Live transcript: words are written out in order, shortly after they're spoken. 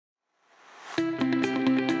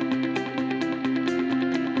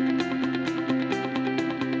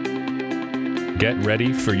Get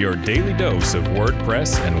ready for your daily dose of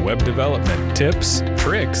WordPress and web development tips,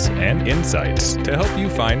 tricks, and insights to help you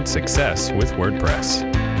find success with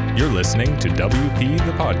WordPress. You're listening to WP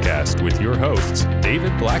the Podcast with your hosts,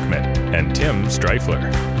 David Blackman and Tim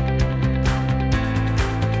Streifler.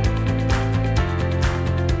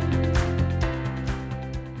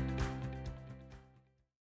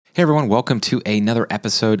 Hey everyone, welcome to another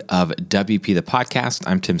episode of WP the Podcast.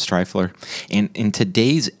 I'm Tim Streifler, and in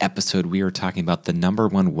today's episode, we are talking about the number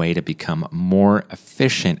one way to become more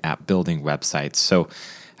efficient at building websites. So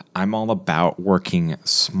I'm all about working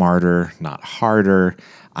smarter, not harder.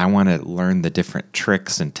 I want to learn the different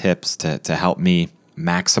tricks and tips to help me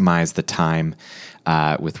maximize the time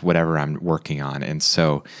with whatever I'm working on. And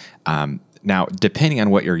so now, depending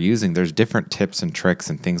on what you're using, there's different tips and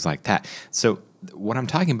tricks and things like that. So what I'm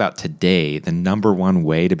talking about today, the number one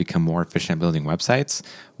way to become more efficient at building websites,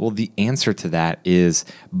 well, the answer to that is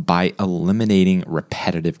by eliminating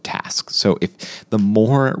repetitive tasks. So if the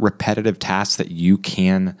more repetitive tasks that you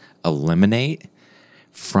can eliminate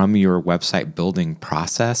from your website building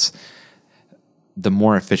process, the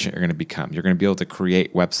more efficient you're going to become. You're going to be able to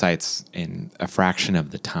create websites in a fraction of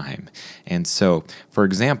the time. And so, for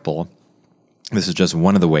example, this is just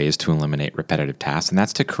one of the ways to eliminate repetitive tasks, and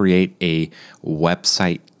that's to create a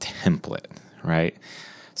website template, right?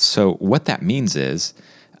 So what that means is,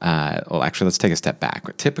 let's take a step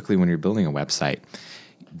back. Typically, when you're building a website,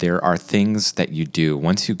 there are things that you do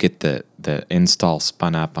once you get the install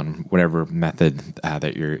spun up on whatever method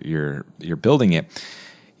that you're building it.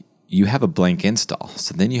 You have a blank install,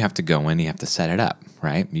 so then you have to go in, you have to set it up,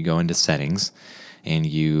 right? You go into settings, and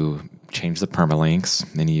you change the permalinks,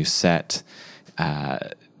 then you set.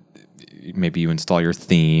 Maybe you install your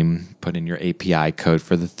theme, put in your API code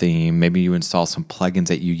for the theme. Maybe you install some plugins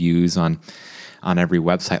that you use on every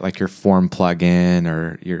website, like your form plugin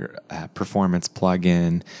or your performance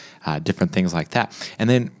plugin, different things like that. And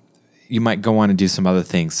then you might go on and do some other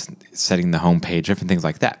things, setting the homepage, different things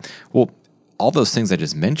like that. Well, all those things I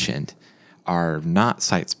just mentioned are not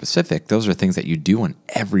site specific. Those are things that you do on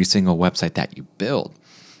every single website that you build.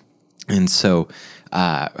 And so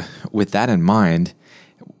with that in mind,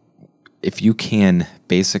 if you can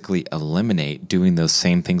basically eliminate doing those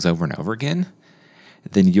same things over and over again,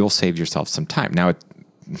 then you'll save yourself some time. Now,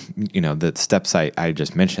 the steps I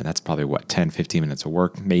just mentioned, that's probably 10, 15 minutes of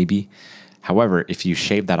work, maybe. However, if you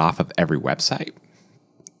shave that off of every website,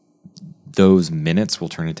 those minutes will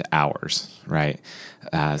turn into hours, right?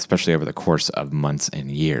 Especially over the course of months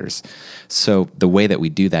and years. So the way that we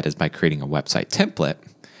do that is by creating a website template,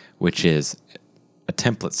 which is a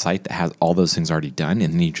template site that has all those things already done,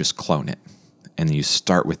 and then you just clone it. And then you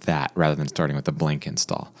start with that rather than starting with a blank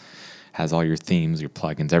install. Has all your themes, your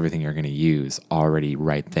plugins, everything you're going to use already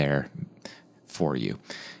right there for you.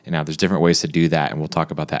 And now there's different ways to do that, and we'll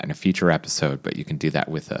talk about that in a future episode, but you can do that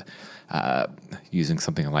with using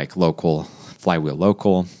something like Flywheel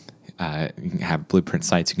Local. You can have Blueprint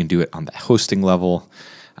sites. You can do it on the hosting level.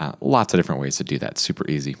 Lots of different ways to do that. Super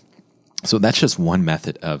easy. So that's just one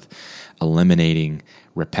method of eliminating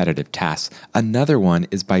repetitive tasks. Another one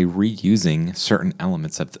is by reusing certain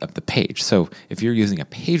elements of the page. So if you're using a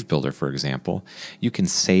page builder, for example, you can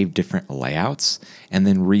save different layouts and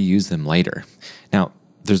then reuse them later. Now,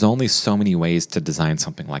 there's only so many ways to design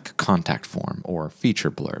something like a contact form or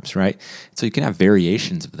feature blurbs, right? So you can have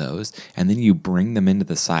variations of those, and then you bring them into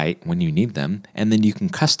the site when you need them, and then you can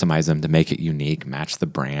customize them to make it unique, match the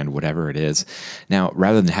brand, whatever it is. Now,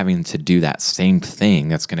 rather than having to do that same thing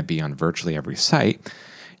that's going to be on virtually every site,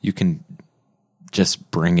 you can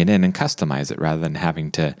just bring it in and customize it rather than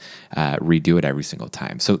having to redo it every single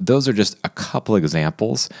time. So those are just a couple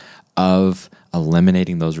examples of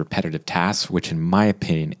eliminating those repetitive tasks, which in my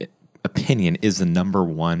opinion is the number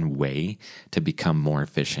one way to become more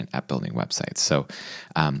efficient at building websites. So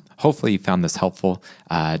hopefully you found this helpful.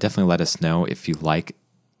 Definitely let us know if you like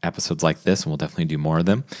episodes like this, and we'll definitely do more of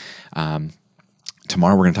them.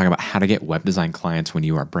 Tomorrow we're going to talk about how to get web design clients when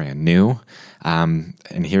you are brand new.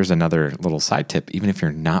 And here's another little side tip. Even if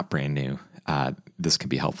you're not brand new, this can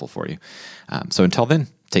be helpful for you. So until then,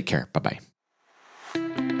 take care. Bye-bye.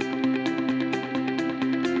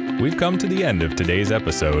 We've come to the end of today's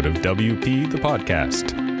episode of WP the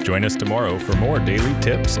Podcast. Join us tomorrow for more daily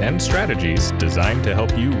tips and strategies designed to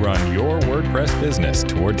help you run your WordPress business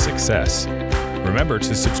towards success. Remember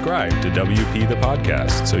to subscribe to WP the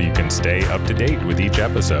Podcast so you can stay up to date with each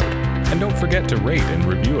episode. And don't forget to rate and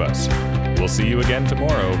review us. We'll see you again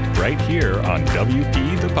tomorrow right here on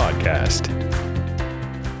WP the Podcast.